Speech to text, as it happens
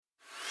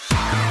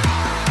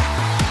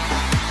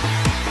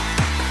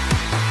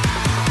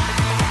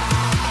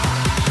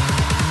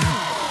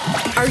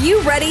you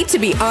ready to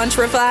be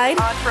entrefied?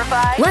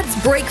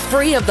 Let's break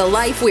free of the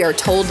life we are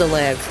told to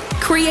live.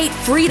 Create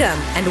freedom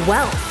and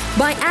wealth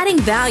by adding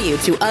value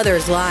to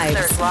others'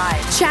 lives.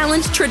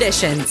 Challenge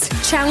traditions,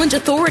 challenge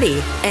authority,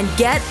 and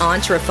get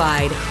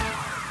entrefied.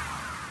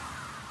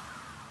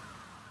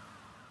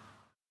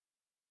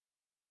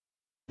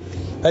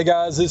 Hey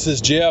guys, this is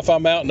Jeff.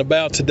 I'm out and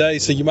about today,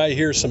 so you may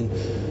hear some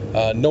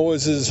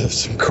noises of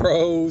some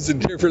crows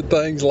and different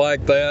things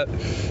like that.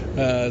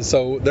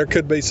 So there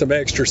could be some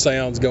extra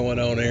sounds going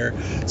on here.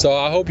 So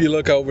I hope you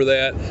look over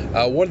that.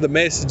 One of the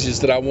messages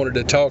that I wanted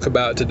to talk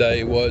about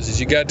today was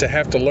you got to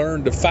have to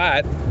learn to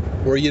fight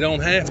where you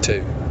don't have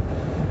to.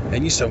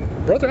 And you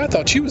said, brother, I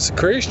thought you was a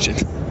Christian.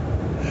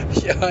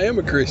 Yeah, I am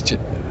a Christian.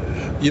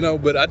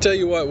 But I tell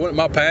you what,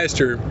 my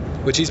pastor,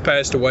 which he's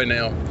passed away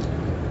now,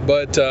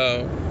 but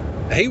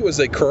he was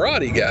a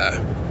karate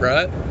guy,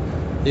 right?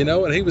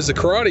 And he was a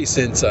karate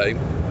sensei.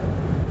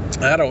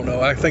 I don't know.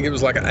 I think it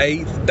was like an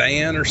 8th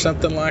Dan or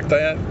something like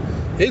that.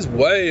 He's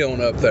way on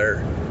up there.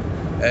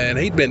 And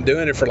he'd been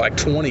doing it for like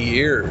 20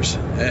 years.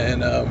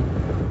 And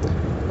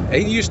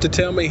he'd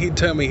tell me, he'd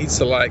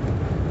say like,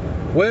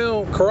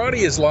 well,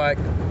 karate is like,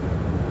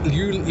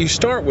 you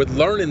start with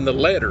learning the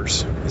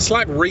letters. It's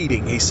like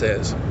reading, he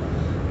says.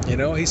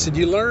 He said,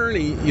 you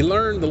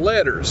learn the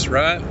letters,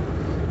 right?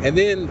 And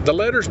then the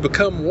letters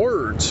become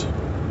words.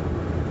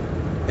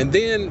 And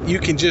then you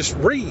can just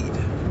read.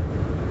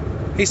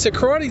 He said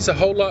karate's a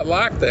whole lot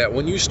like that.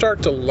 When you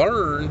start to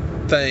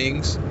learn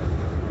things,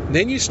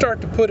 then you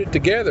start to put it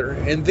together.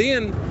 And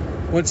then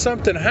when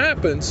something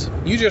happens,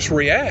 you just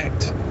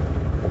react.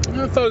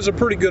 I thought it was a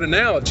pretty good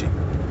analogy.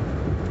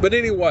 But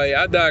anyway,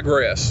 I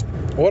digress.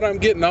 What I'm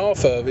getting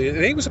off of is,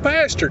 and he was a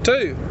pastor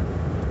too.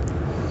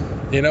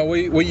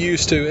 We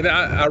used to, and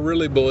I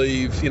really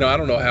believe, I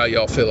don't know how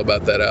y'all feel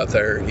about that out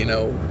there,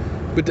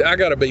 but I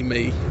got to be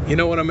me. You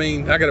know what I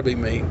mean? I got to be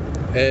me.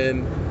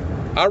 And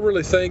I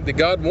really think that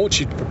God wants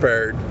you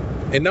prepared,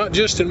 and not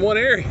just in one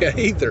area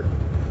either.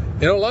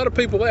 A lot of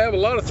people, they have a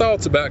lot of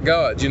thoughts about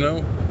God,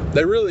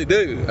 They really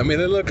do. I mean,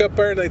 they look up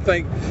there and they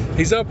think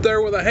he's up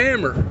there with a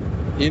hammer.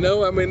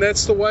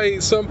 That's the way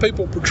some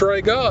people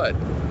portray God.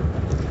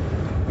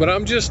 But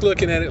I'm just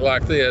looking at it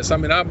like this.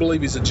 I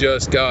believe he's a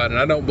just God, and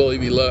I don't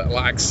believe he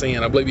likes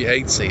sin. I believe he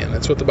hates sin.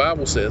 That's what the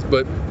Bible says.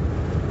 But,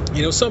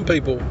 some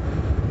people,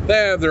 they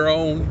have their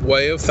own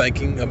way of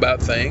thinking about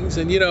things.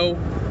 And,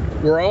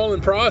 we're all in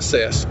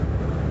process.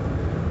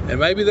 And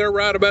maybe they're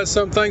right about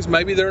some things.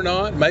 Maybe they're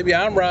not. Maybe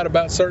I'm right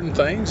about certain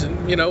things.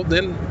 And,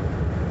 then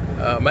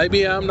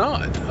maybe I'm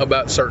not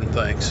about certain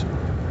things.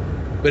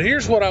 But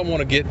here's what I want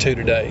to get to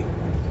today.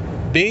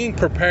 Being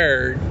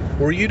prepared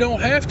where you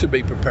don't have to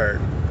be prepared.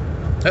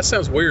 That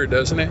sounds weird,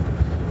 doesn't it?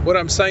 What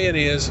I'm saying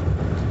is,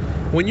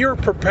 when you're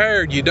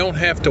prepared, you don't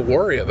have to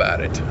worry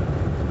about it.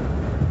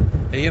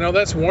 And,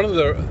 that's one of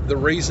the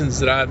reasons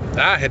that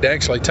I had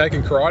actually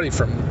taken karate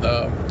from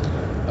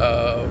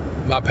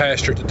my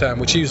pastor at the time,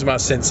 which he was my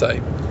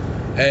sensei.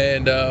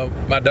 And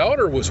my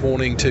daughter was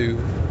wanting to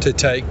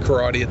take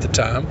karate at the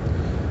time.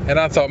 And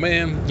I thought,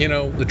 man,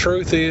 the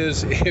truth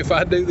is, if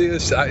I do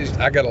this,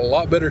 I got a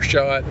lot better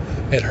shot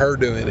at her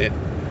doing it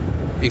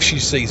if she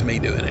sees me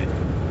doing it.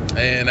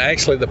 And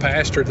actually, the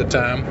pastor at the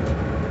time,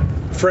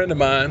 a friend of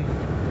mine,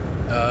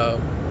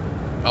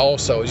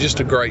 also, is just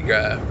a great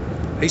guy.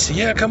 He said,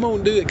 yeah, come on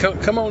and do it.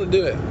 Come on and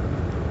do it.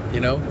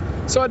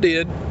 So I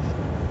did.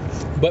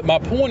 But my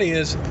point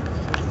is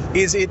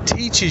it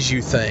teaches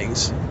you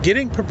things.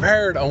 Getting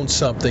prepared on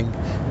something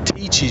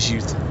teaches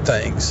you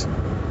things.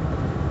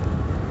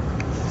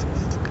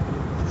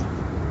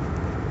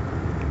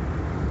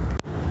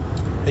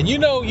 And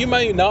you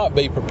may not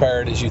be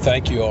prepared as you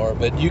think you are,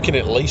 but you can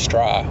at least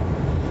try.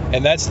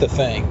 And that's the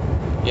thing.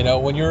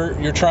 When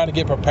you're trying to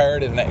get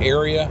prepared in an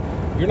area,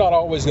 you're not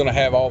always going to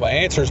have all the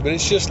answers, but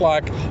it's just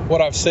like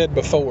what I've said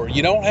before.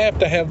 You don't have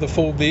to have the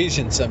full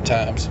vision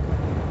sometimes.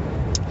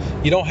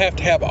 You don't have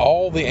to have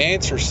all the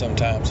answers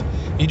sometimes.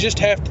 You just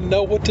have to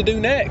know what to do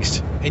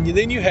next. And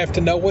then you have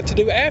to know what to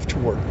do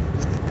afterward.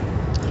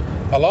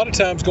 A lot of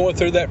times going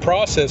through that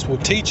process will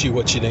teach you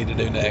what you need to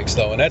do next,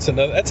 though. And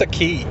that's a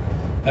key.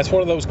 That's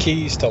one of those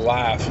keys to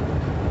life.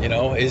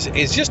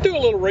 Is just do a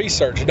little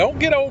research. Don't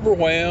get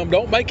overwhelmed.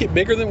 Don't make it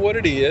bigger than what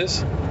it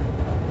is.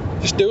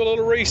 Just do a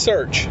little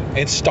research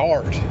and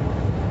start.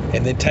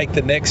 And then take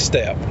the next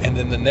step, and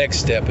then the next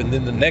step, and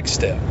then the next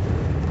step.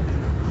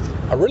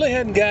 I really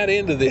hadn't got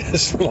into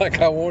this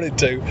like I wanted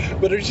to,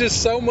 but there's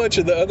just so much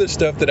of the other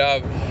stuff that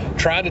I've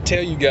tried to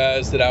tell you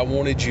guys that I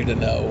wanted you to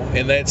know.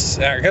 And I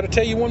got to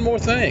tell you one more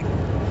thing,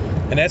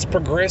 and that's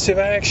progressive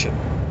action.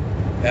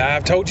 Now,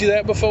 I've told you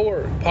that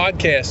before,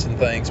 podcasts and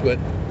things, but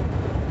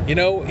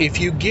if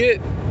you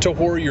get to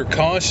where you're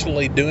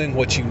constantly doing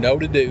what you know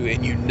to do,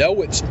 and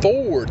it's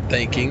forward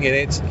thinking,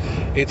 and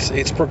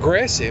it's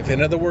progressive.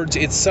 In other words,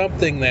 it's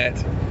something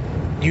that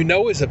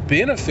is a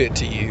benefit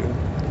to you,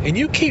 and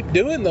you keep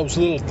doing those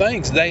little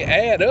things, they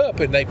add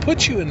up and they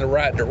put you in the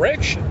right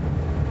direction.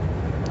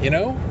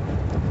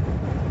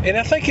 And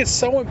I think it's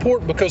so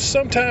important, because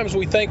sometimes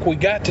we think we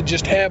got to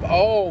just have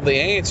all the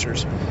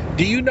answers.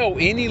 Do you know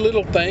any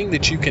little thing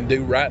that you can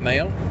do right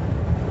now?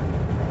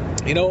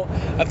 You know,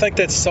 I think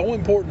that's so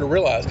important to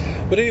realize.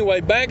 But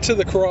anyway, back to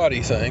the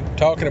karate thing,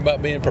 talking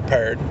about being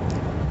prepared.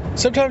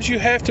 Sometimes you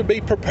have to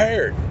be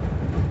prepared.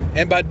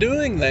 And by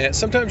doing that,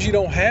 sometimes you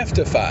don't have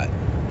to fight.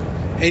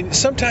 And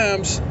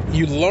sometimes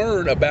you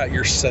learn about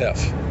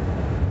yourself.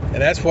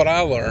 And that's what I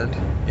learned.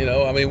 You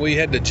know, I mean, we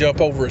had to jump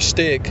over a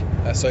stick.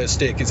 I say a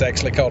stick, it's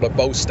actually called a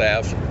bow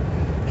staff.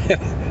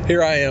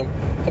 Here I am.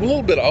 I'm a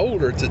little bit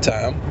older at the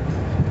time.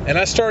 And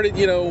I started,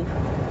 you know,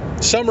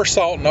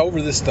 somersaulting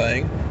over this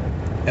thing.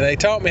 And they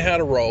taught me how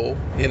to roll,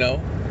 you know.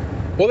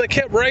 Well, they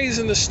kept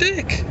raising the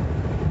stick,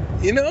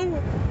 you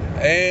know.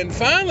 And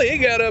finally it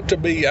got up to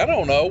be, I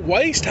don't know,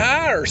 waist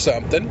high or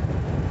something.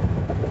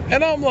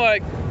 And I'm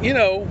like, you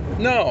know,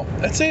 no,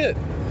 that's it.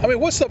 I mean,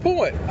 what's the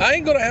point? I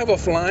ain't going to have a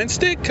flying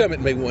stick come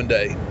at me one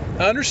day.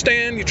 I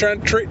understand you're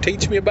trying to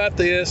teach me about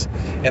this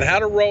and how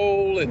to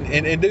roll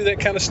and do that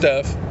kind of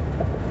stuff.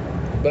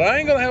 But I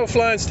ain't going to have a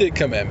flying stick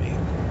come at me,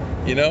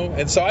 you know.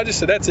 And so I just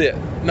said, that's it.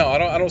 No,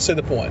 I don't see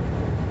the point.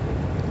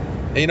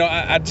 And, you know,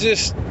 I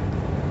just,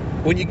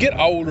 when you get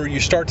older, you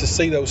start to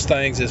see those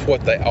things as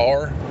what they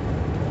are.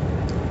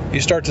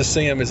 You start to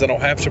see them as I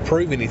don't have to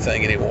prove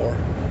anything anymore.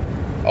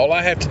 All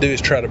I have to do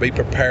is try to be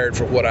prepared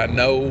for what I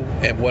know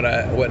and what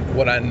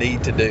I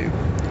need to do.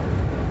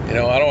 You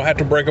know, I don't have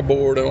to break a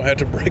board. I don't have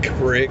to break a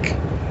brick.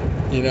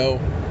 You know,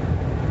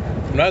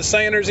 I'm not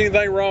saying there's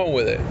anything wrong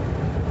with it.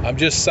 I'm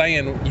just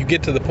saying you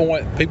get to the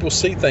point, people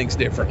see things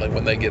differently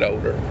when they get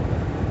older.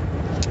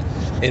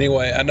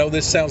 Anyway, I know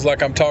this sounds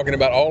like I'm talking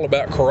all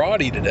about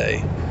karate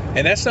today,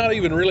 and that's not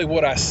even really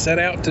what I set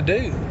out to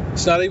do.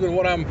 It's not even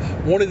what I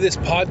wanted this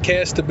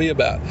podcast to be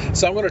about.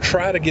 So I'm going to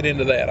try to get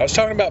into that. I was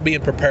talking about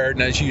being prepared,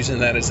 and I was using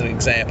that as an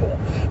example.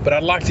 But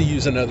I'd like to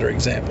use another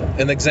example.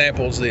 And the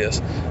example is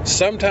this.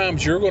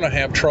 Sometimes you're going to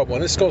have trouble,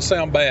 and it's going to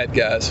sound bad,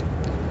 guys.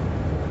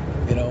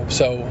 You know,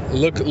 so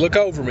look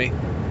over me.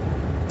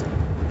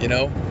 You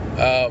know,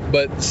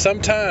 but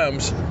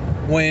sometimes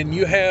when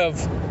you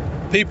have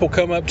people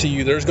come up to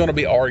you, there's going to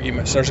be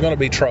arguments. There's going to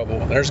be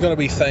trouble. There's going to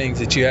be things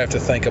that you have to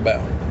think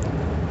about.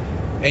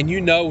 And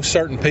you know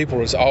certain people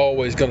is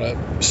always going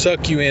to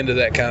suck you into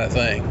that kind of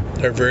thing.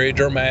 They're very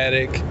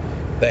dramatic.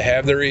 They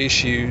have their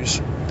issues.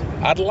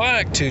 I'd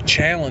like to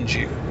challenge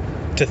you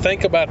to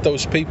think about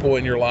those people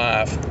in your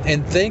life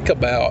and think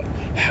about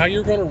how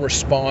you're going to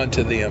respond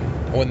to them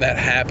when that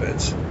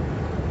happens.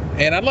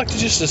 And I'd like to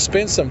just to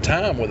spend some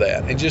time with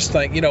that and just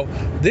think, you know,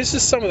 this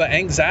is some of the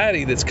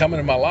anxiety that's coming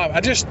in my life.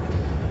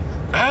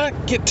 I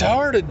get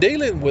tired of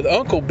dealing with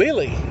Uncle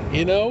Billy,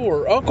 you know,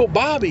 or Uncle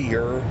Bobby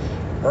or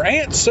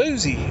Aunt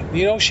Susie.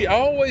 You know, she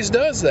always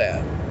does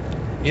that,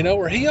 you know,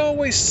 or he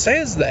always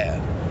says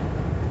that.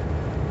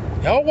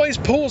 He always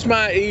pulls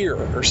my ear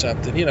or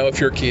something, you know, if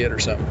you're a kid or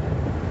something.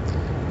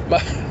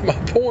 My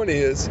point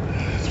is,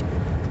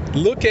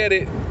 look at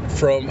it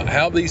from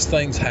how these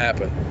things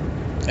happen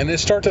and then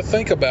start to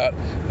think about,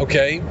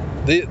 okay,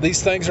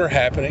 these things are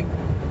happening.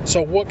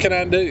 So what can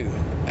I do?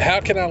 How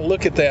can I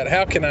look at that?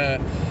 How can I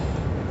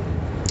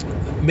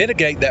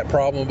mitigate that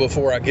problem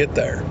before I get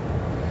there?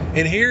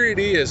 And here it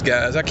is,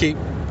 guys. I keep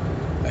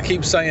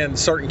saying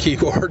certain key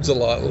words a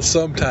lot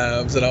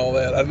sometimes and all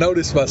that. I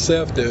noticed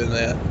myself doing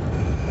that.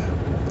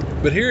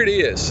 But here it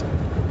is.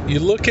 You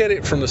look at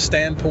it from the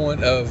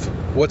standpoint of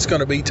what's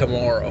going to be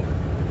tomorrow.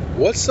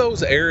 What's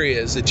those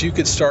areas that you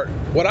could start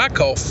what I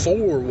call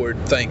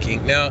forward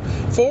thinking? Now,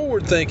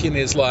 forward thinking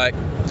is like,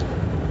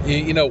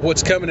 you know,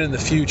 what's coming in the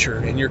future,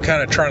 and you're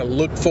kind of trying to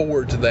look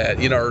forward to that,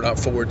 you know, or not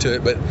forward to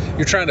it, but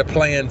you're trying to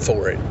plan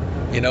for it.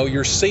 You know,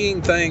 you're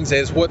seeing things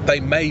as what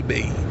they may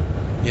be,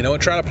 you know,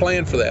 and try to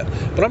plan for that.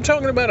 But I'm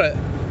talking about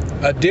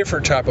a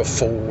different type of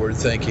forward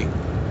thinking.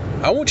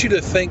 I want you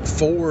to think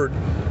forward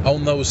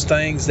on those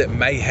things that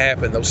may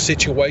happen, those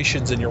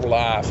situations in your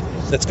life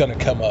that's going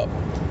to come up.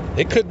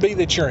 It could be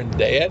that you're in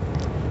debt.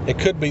 It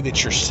could be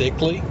that you're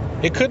sickly.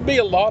 It could be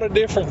a lot of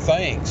different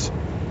things.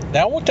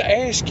 Now, I want to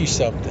ask you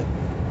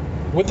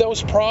something. With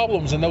those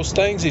problems and those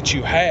things that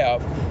you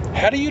have,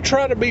 how do you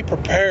try to be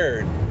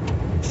prepared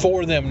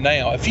for them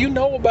now? If you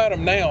know about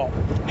them now,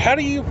 how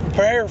do you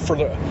prepare for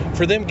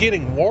them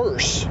getting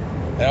worse?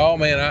 Oh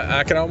man,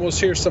 I can almost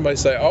hear somebody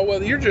say, oh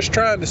well, you're just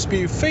trying to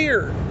spew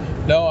fear.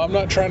 No, I'm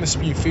not trying to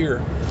spew fear.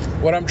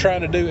 What I'm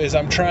trying to do is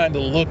I'm trying to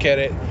look at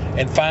it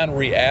and find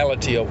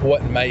reality of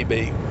what may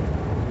be.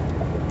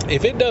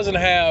 If it doesn't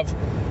have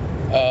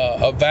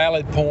a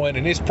valid point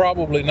and it's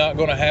probably not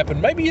going to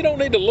happen, maybe you don't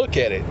need to look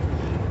at it.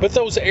 But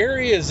those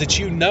areas that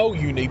you know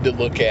you need to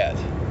look at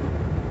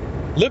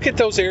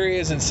those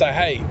areas and say,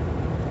 hey,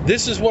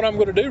 this is what I'm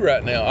going to do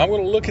right now. I'm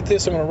going to look at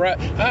this. I'm going to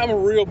write. I'm a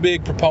real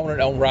big proponent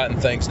on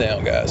writing things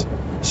down, guys.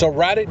 So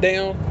write it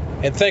down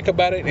and think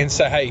about it and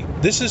say, hey,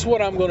 this is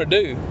what I'm going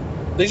to do.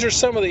 These are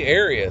some of the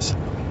areas.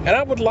 And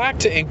I would like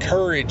to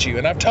encourage you,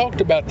 and I've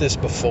talked about this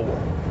before.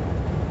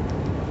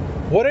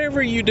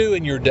 Whatever you do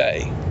in your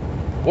day,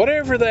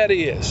 whatever that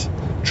is,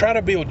 try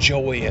to build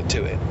joy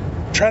into it.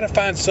 Try to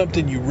find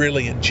something you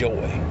really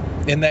enjoy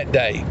in that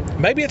day.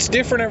 Maybe it's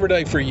different every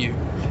day for you.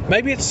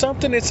 Maybe it's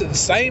something that's the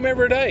same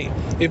every day.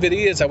 If it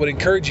is, I would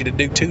encourage you to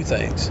do two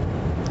things.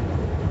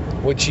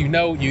 Which you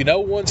know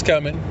one's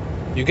coming.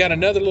 You got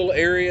another little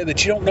area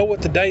that you don't know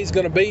what the day's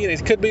going to be, and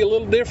it could be a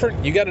little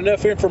different. You got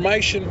enough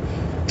information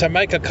to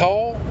make a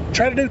call.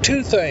 Try to do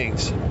two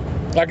things.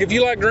 Like if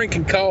you like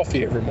drinking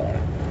coffee every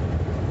morning,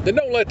 then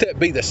don't let that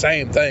be the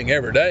same thing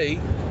every day.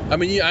 I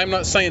mean, I'm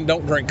not saying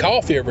don't drink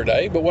coffee every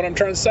day, but what I'm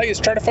trying to say is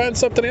try to find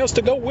something else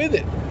to go with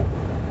it.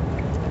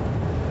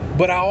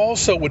 But I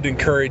also would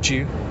encourage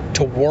you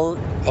to work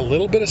a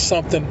little bit of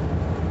something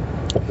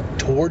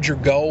towards your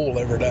goal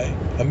every day,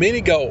 a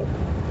mini goal.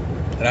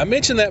 And I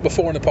mentioned that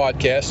before in the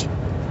podcast.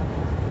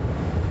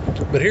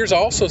 But here's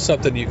also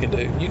something you can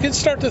do. You can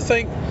start to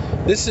think,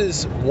 this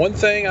is one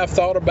thing I've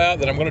thought about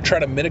that I'm going to try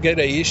to mitigate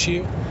an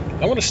issue.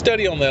 I'm going to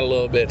study on that a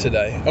little bit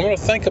today. I'm going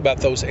to think about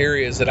those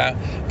areas that I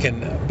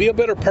can be a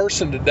better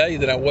person today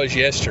than I was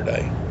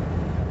yesterday.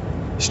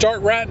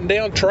 Start writing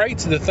down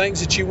traits of the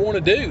things that you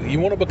want to do, you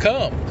want to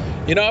become.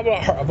 You know,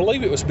 I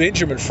believe it was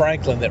Benjamin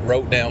Franklin that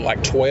wrote down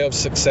like 12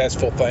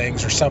 successful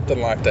things or something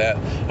like that.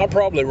 I'm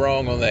probably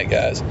wrong on that,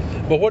 guys.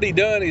 But what he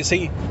done is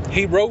he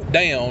wrote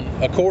down,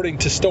 according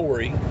to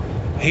story,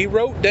 he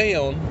wrote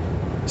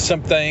down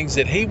some things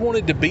that he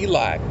wanted to be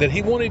like, that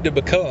he wanted to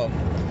become.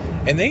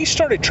 And then he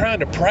started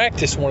trying to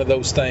practice one of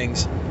those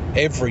things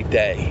every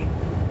day.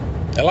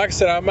 And like I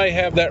said, I may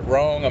have that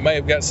wrong. I may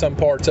have got some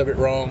parts of it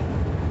wrong.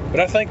 But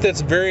I think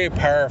that's very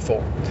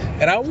powerful.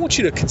 And I want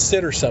you to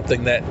consider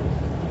something, that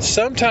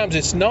sometimes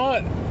it's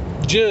not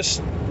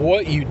just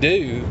what you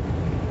do.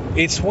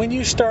 It's when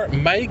you start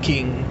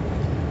making,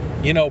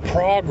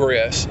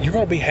 progress, you're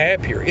going to be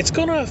happier. It's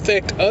going to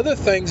affect other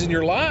things in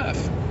your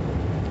life.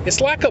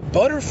 It's like a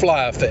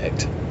butterfly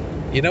effect.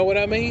 You know what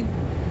I mean?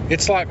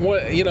 It's like,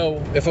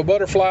 if a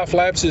butterfly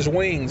flaps his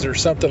wings or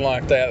something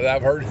like that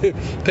I've heard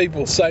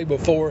people say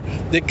before,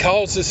 that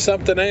causes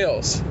something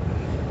else.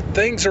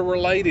 Things are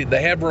related.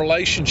 They have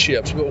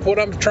relationships. But what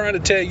I'm trying to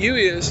tell you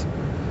is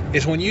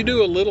when you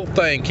do a little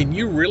thing, can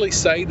you really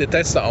say that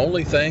that's the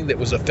only thing that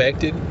was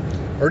affected?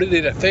 Or did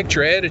it affect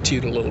your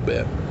attitude a little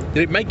bit?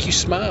 Did it make you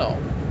smile?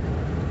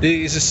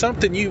 Is it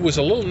something you was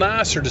a little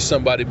nicer to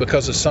somebody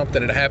because of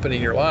something that happened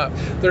in your life?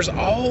 There's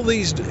all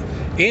these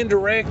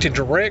indirect and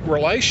direct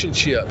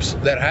relationships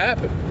that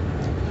happen.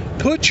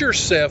 Put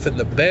yourself in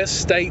the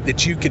best state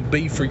that you can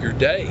be for your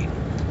day.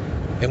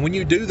 And when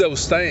you do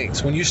those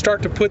things, when you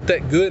start to put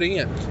that good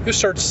in, you'll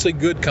start to see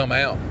good come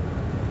out.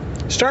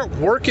 Start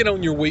working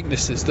on your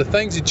weaknesses, the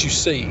things that you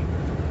see.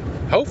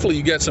 Hopefully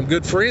you got some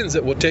good friends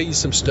that will tell you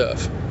some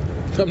stuff.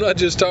 I'm not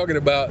just talking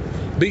about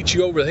beat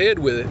you over the head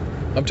with it.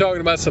 I'm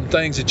talking about some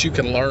things that you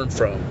can learn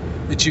from,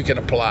 that you can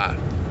apply.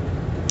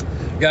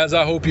 Guys,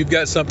 I hope you've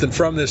got something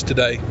from this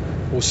today.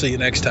 We'll see you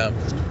next time.